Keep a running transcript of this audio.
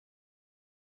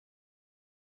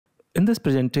In this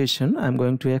presentation, I'm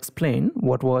going to explain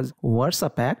what was Warsaw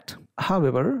Pact.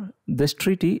 However, this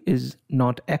treaty is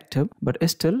not active, but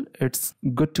still it's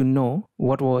good to know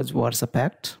what was Warsaw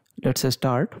Pact. Let's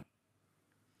start.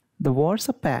 The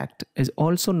Warsaw Pact is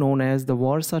also known as the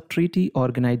Warsaw Treaty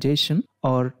Organization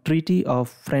or Treaty of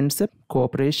Friendship,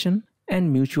 Cooperation,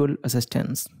 and Mutual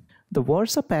Assistance. The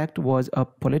Warsaw Pact was a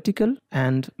political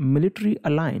and military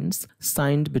alliance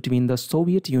signed between the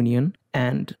Soviet Union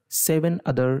and 7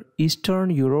 other Eastern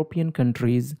European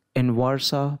countries in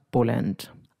Warsaw, Poland.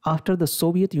 After the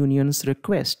Soviet Union's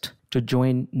request to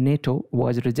join NATO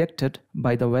was rejected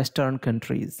by the Western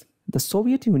countries, the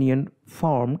Soviet Union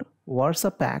formed Warsaw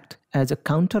Pact as a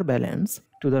counterbalance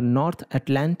to the North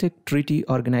Atlantic Treaty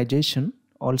Organization,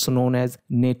 also known as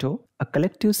NATO, a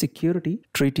collective security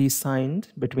treaty signed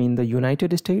between the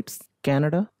United States,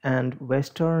 Canada, and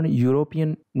Western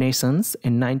European nations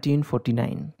in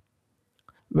 1949.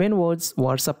 When was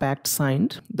Warsaw Pact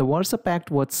signed? The Warsaw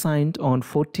Pact was signed on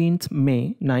 14th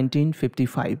May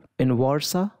 1955 in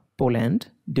Warsaw, Poland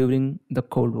during the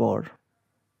Cold War.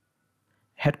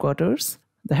 Headquarters.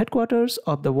 The headquarters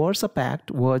of the Warsaw Pact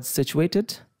was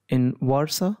situated in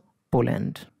Warsaw,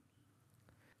 Poland.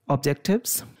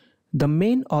 Objectives. The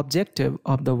main objective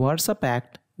of the Warsaw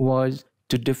Pact was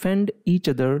to defend each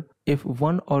other if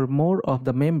one or more of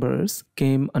the members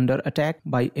came under attack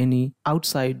by any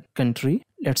outside country.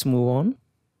 Let's move on.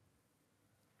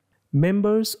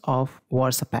 Members of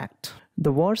Warsaw Pact.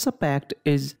 The Warsaw Pact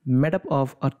is made up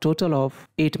of a total of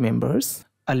 8 members: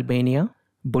 Albania,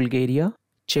 Bulgaria,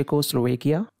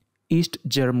 Czechoslovakia, East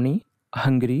Germany,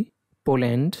 Hungary,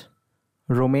 Poland,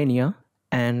 Romania,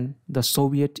 and the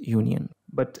Soviet Union.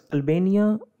 But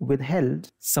Albania withheld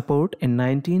support in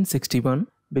 1961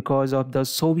 because of the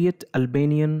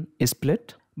Soviet-Albanian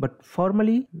split, but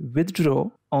formally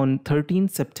withdrew on 13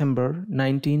 September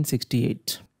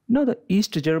 1968. Now, the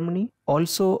East Germany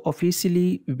also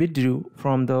officially withdrew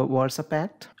from the Warsaw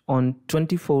Pact on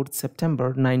 24 September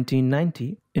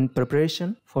 1990 in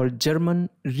preparation for German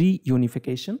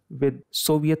reunification with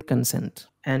Soviet consent.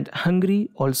 And Hungary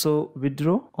also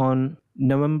withdrew on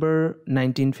November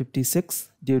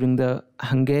 1956 during the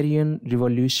Hungarian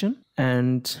Revolution,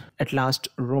 and at last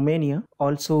Romania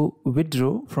also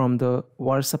withdrew from the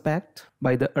Warsaw Pact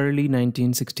by the early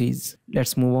 1960s.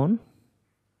 Let's move on.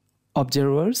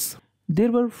 Observers.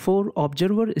 There were 4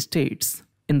 observer states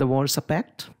in the Warsaw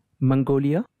Pact: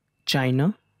 Mongolia,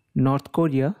 China, North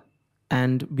Korea,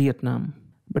 and Vietnam.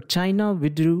 But China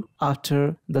withdrew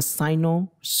after the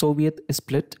Sino-Soviet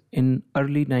split in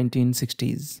early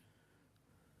 1960s.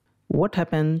 What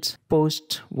happened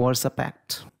post-Warsaw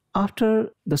Pact? After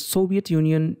the Soviet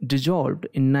Union dissolved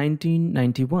in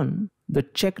 1991, the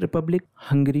Czech Republic,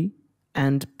 Hungary,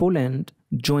 and Poland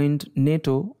joined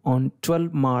NATO on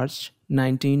 12 March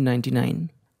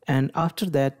 1999. And after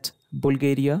that,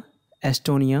 Bulgaria,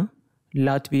 Estonia,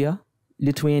 Latvia,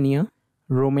 Lithuania,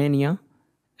 Romania,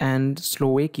 and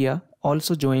Slovakia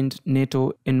also joined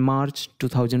NATO in March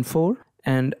 2004,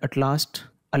 and at last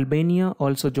Albania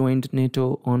also joined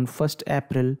NATO on 1st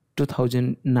April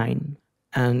 2009.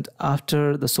 And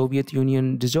after the Soviet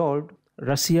Union dissolved,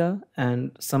 Russia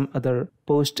and some other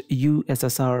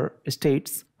post-USSR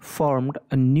states formed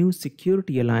a new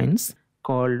security alliance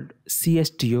called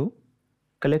CSTO,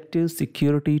 Collective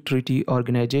Security Treaty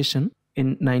Organization,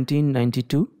 in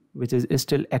 1992, which is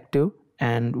still active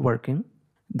and working.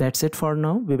 That's it for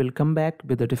now. We will come back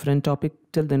with a different topic.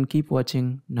 Till then, keep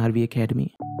watching NaRvi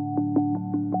Academy.